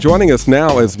Joining us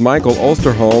now is Michael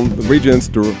Osterholm, the Regents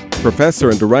Professor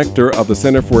and Director of the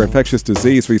Center for Infectious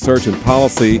Disease Research and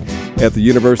Policy at the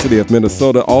University of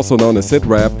Minnesota, also known as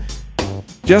CITRAP.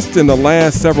 Just in the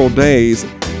last several days,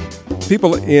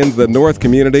 people in the North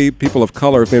community, people of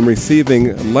color, have been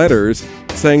receiving letters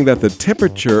saying that the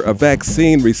temperature a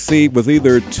vaccine received was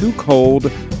either too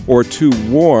cold or too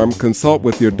warm. Consult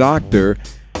with your doctor.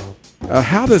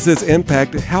 How does this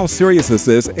impact? How serious is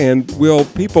this? And will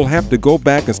people have to go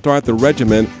back and start the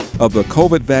regimen of the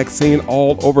COVID vaccine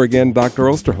all over again, Dr.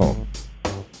 Osterholm?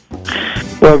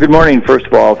 Well, good morning. First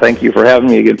of all, thank you for having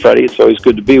me again, Freddie. It's always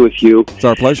good to be with you. It's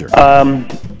our pleasure.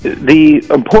 The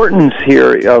importance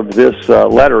here of this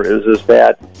letter is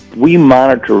that we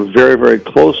monitor very, very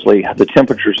closely the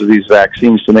temperatures of these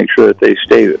vaccines to make sure that they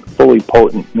stay fully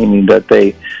potent, meaning that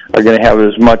they are going to have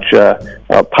as much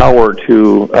power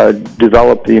to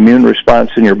develop the immune response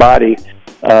in your body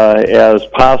as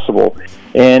possible.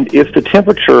 And if the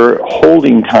temperature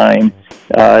holding time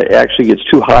actually gets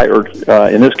too high, or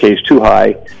in this case too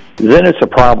high, then it's a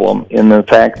problem in the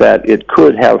fact that it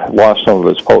could have lost some of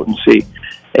its potency.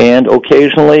 And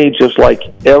occasionally, just like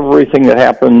everything that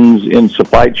happens in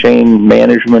supply chain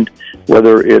management,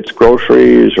 whether it's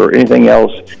groceries or anything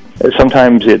else,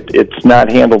 sometimes it's not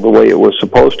handled the way it was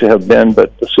supposed to have been,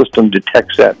 but the system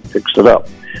detects that and picks it up,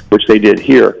 which they did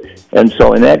here. And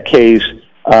so in that case,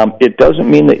 it doesn't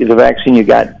mean that the vaccine you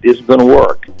got isn't going to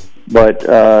work, but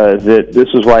that this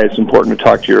is why it's important to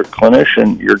talk to your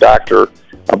clinician, your doctor,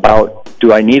 about,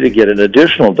 do I need to get an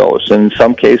additional dose? And in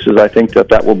some cases, I think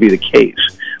that will be the case,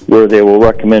 where they will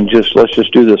recommend let's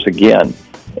just do this again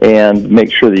and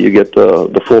make sure that you get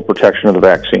the full protection of the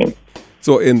vaccine.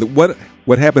 So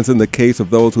what happens in the case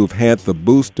of those who've had the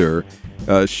booster?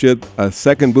 Should a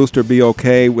second booster be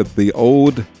okay with the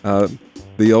old?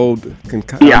 Yeah.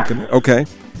 Okay.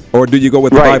 Or do you go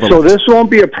with the right? bivalent? So this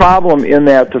won't be a problem in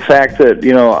that the fact that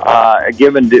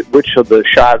given which of the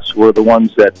shots were the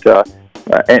ones that,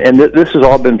 and this has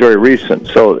all been very recent.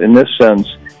 So in this sense,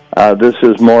 this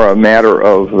is more a matter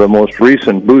of the most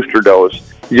recent booster dose.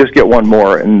 You just get one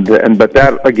more, but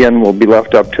that again will be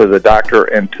left up to the doctor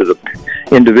and to the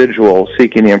individual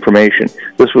seeking the information.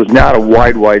 This was not a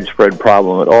widespread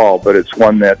problem at all, but it's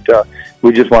one that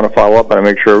we just want to follow up on and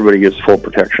make sure everybody gets full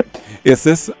protection. Is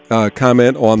this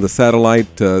comment on the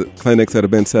satellite clinics that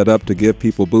have been set up to give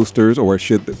people boosters, or is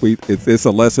this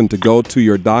a lesson to go to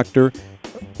your doctor?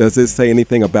 Does this say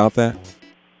anything about that?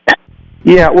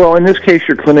 Yeah, well, in this case,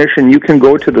 your clinician, you can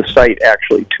go to the site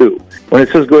actually too. When it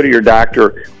says go to your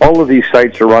doctor, all of these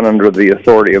sites are run under the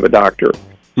authority of a doctor.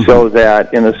 Mm-hmm. So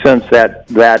that, in a sense,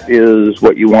 that is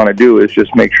what you want to do, is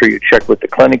just make sure you check with the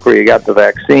clinic where you got the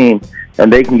vaccine,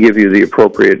 and they can give you the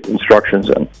appropriate instructions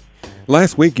in.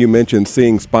 Last week, you mentioned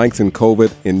seeing spikes in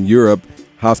COVID in Europe.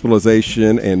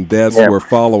 Hospitalization and deaths were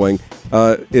following.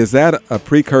 Is that a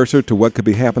precursor to what could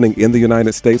be happening in the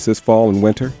United States this fall and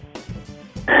winter?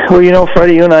 Well,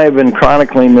 Freddie, you and I have been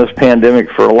chronicling this pandemic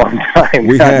for a long time.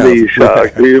 We have.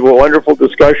 These wonderful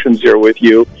discussions here with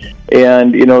you.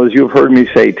 And, as you've heard me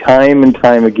say time and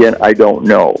time again, I don't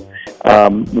know.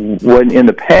 When in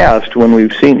the past, when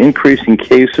we've seen increasing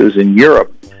cases in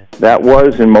Europe, that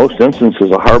was, in most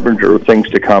instances, a harbinger of things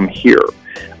to come here.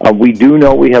 We do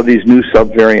know we have these new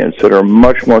subvariants that are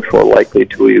much, much more likely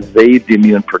to evade the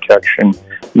immune protection,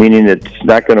 meaning it's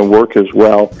not going to work as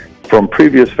well from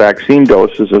previous vaccine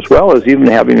doses, as well as even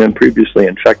having been previously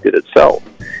infected itself,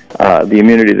 the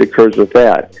immunity that occurs with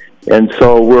that. And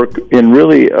so we're in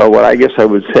really what I guess I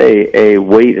would say a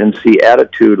wait-and-see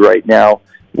attitude right now,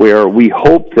 where we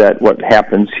hope that what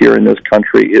happens here in this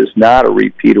country is not a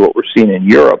repeat of what we're seeing in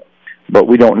Europe, but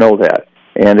we don't know that.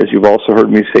 And as you've also heard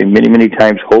me say many, many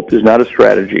times, hope is not a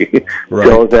strategy. Right.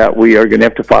 So that we are going to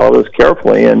have to follow this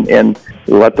carefully and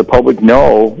let the public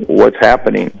know what's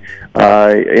happening.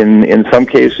 In some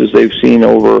cases, they've seen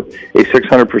over a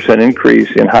 600%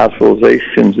 increase in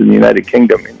hospitalizations in the United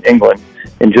Kingdom, in England,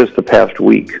 in just the past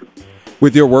week.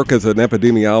 With your work as an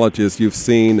epidemiologist, you've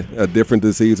seen different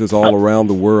diseases all around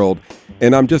the world.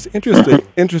 And I'm just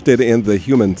interested in the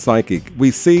human psyche.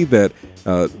 We see that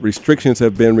restrictions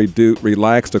have been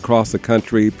relaxed across the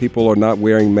country. People are not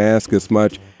wearing masks as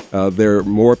much. There are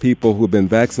more people who have been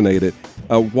vaccinated.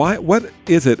 What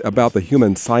is it about the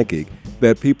human psyche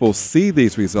that people see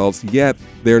these results, yet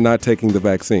they're not taking the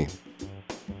vaccine?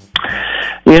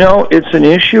 It's an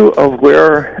issue of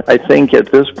where I think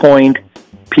at this point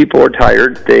people are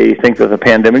tired. They think that the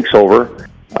pandemic's over.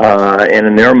 And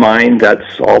in their mind,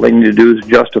 that's all they need to do is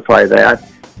justify that.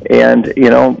 And,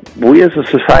 we as a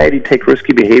society take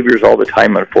risky behaviors all the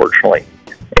time, unfortunately.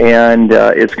 And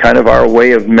it's kind of our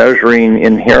way of measuring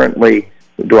inherently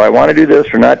do I want to do this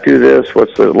or not do this?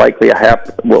 What's the likely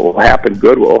what will happen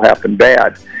good? What will happen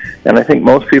bad? And I think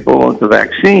most people with the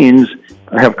vaccines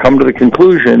have come to the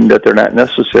conclusion that they're not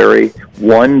necessary.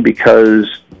 One, because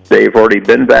they've already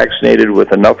been vaccinated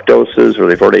with enough doses, or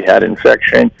they've already had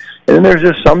infection. And then there's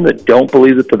just some that don't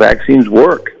believe that the vaccines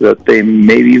work, that they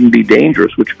may even be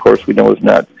dangerous, which of course we know is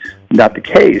not the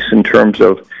case in terms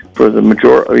of for the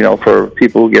majority, for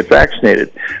people who get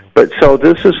vaccinated. But so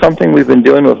this is something we've been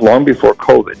dealing with long before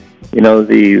COVID.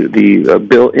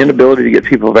 The inability to get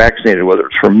people vaccinated, whether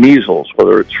it's for measles,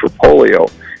 whether it's for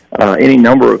polio, any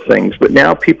number of things. But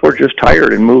now people are just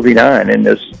tired and moving on. And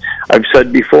as I've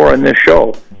said before on this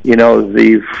show,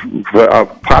 the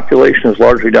population is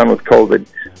largely done with COVID.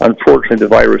 Unfortunately, the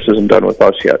virus isn't done with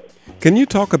us yet. Can you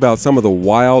talk about some of the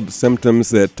wild symptoms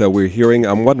that we're hearing?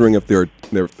 I'm wondering if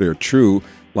they're true,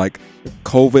 like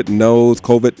COVID nose,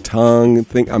 COVID tongue.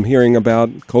 I'm hearing about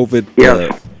COVID.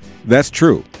 Yes. That's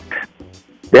true.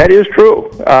 That is true.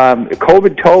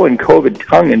 COVID toe and COVID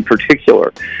tongue in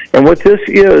particular. And what this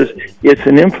is, it's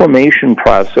an inflammation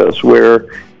process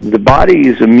where the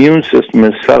body's immune system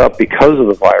is set up because of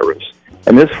the virus.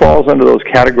 And this falls under those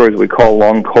categories we call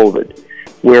long COVID,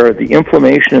 where the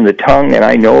inflammation in the tongue, and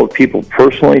I know of people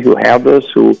personally who have this,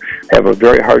 who have a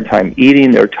very hard time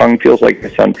eating. Their tongue feels like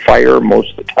it's on fire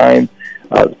most of the time.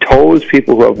 Toes,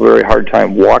 people who have a very hard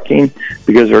time walking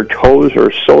because their toes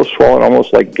are so swollen,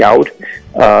 almost like gout.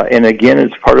 And again,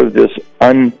 it's part of this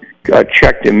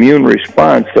unchecked immune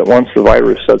response that once the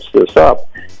virus sets this up,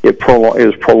 it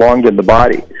is prolonged in the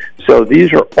body. So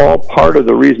these are all part of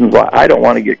the reasons why I don't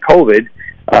want to get COVID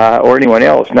or anyone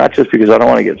else, not just because I don't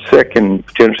want to get sick and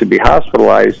potentially be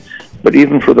hospitalized, but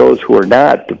even for those who are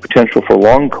not, the potential for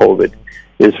long COVID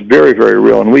is very, very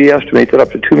real. And we estimate that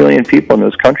up to 2 million people in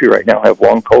this country right now have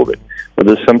long COVID, or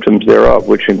the symptoms thereof,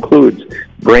 which includes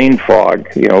brain fog,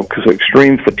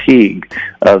 extreme fatigue,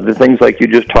 the things like you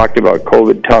just talked about,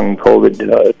 COVID tongue,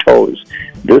 COVID toes.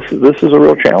 This is a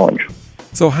real challenge.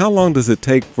 So how long does it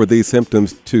take for these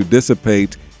symptoms to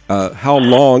dissipate? How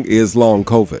long is long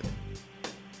COVID?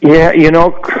 Yeah,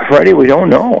 Freddie, we don't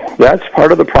know. That's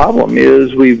part of the problem.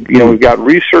 Is we've got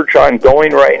research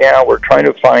ongoing right now. We're trying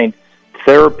to find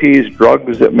therapies,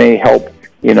 drugs that may help,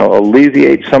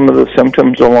 alleviate some of the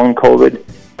symptoms of long COVID,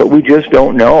 but we just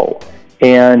don't know.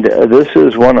 And this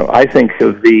is one of, I think,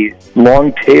 of the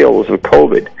long tails of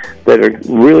COVID that are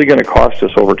really going to cost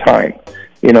us over time.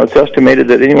 It's estimated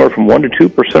that anywhere from 1% to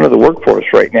 2% of the workforce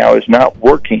right now is not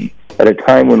working at a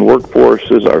time when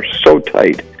workforces are so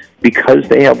tight because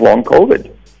they have long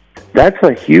COVID. That's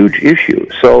a huge issue.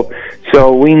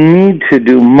 So we need to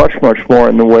do much, much more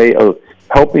in the way of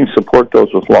helping support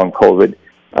those with long COVID,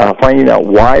 finding out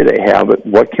why they have it,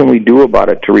 what can we do about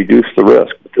it to reduce the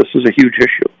risk. This is a huge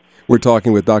issue. We're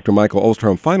talking with Dr. Michael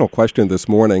Osterholm. Final question this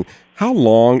morning. How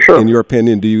long, in your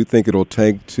opinion, do you think it'll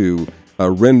take to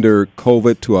render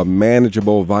COVID to a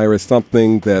manageable virus,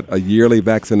 something that a yearly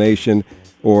vaccination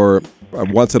or a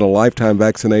once-in-a-lifetime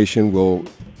vaccination will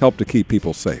help to keep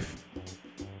people safe?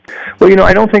 Well,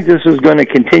 I don't think this is going to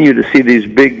continue to see these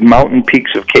big mountain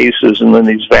peaks of cases and then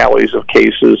these valleys of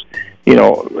cases,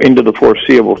 into the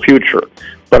foreseeable future.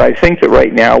 But I think that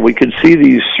right now we could see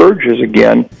these surges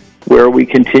again where we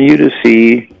continue to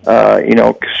see,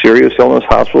 serious illness,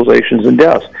 hospitalizations, and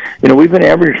deaths. We've been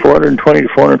averaging 420 to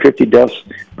 450 deaths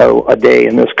a day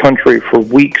in this country for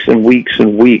weeks and weeks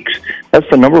and weeks. That's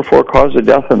the number 4 cause of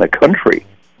death in the country.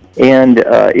 And,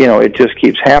 it just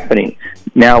keeps happening.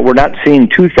 Now, we're not seeing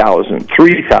 2,000,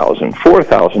 3,000,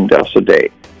 4,000 deaths a day.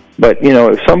 But,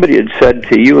 if somebody had said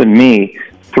to you and me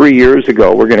 3 years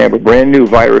ago, we're going to have a brand new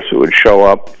virus that would show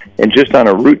up, and just on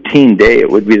a routine day, it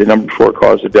would be the number 4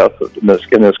 cause of death in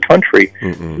this country,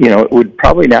 it would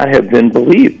probably not have been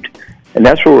believed. And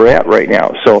that's where we're at right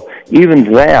now. So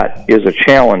even that is a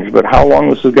challenge. But how long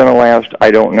this is going to last,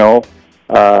 I don't know.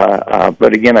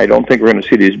 But again, I don't think we're going to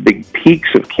see these big peaks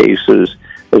of cases,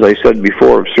 as I said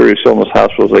before, of serious illness,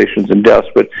 hospitalizations, and deaths.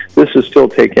 But this is still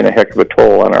taking a heck of a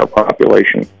toll on our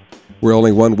population. We're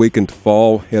only 1 week into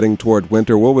fall, heading toward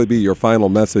winter. What would be your final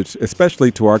message,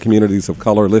 especially to our communities of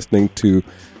color listening to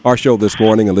our show this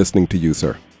morning and listening to you,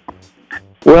 sir?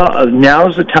 Well,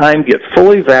 now's the time. Get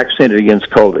fully vaccinated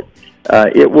against COVID.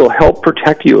 It will help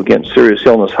protect you against serious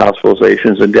illness,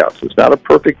 hospitalizations, and deaths. It's not a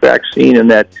perfect vaccine in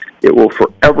that it will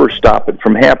forever stop it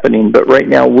from happening, but right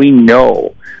now we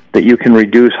know that you can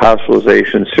reduce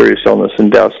hospitalizations, serious illness,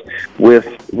 and deaths with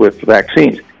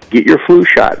vaccines. Get your flu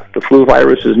shot. The flu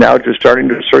virus is now just starting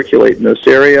to circulate in this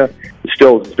area. It's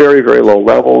still very, very low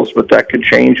levels, but that could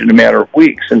change in a matter of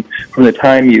weeks. And from the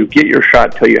time you get your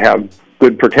shot till you have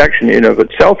good protection in of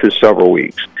itself is several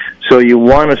weeks. So you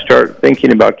want to start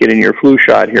thinking about getting your flu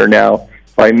shot here now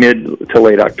by mid to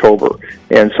late October.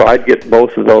 And so I'd get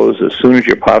both of those as soon as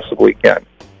you possibly can.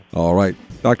 All right.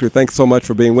 Doctor, thanks so much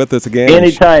for being with us again.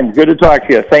 Anytime. Good to talk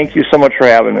to you. Thank you so much for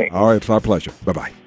having me. All right. It's our pleasure. Bye-bye.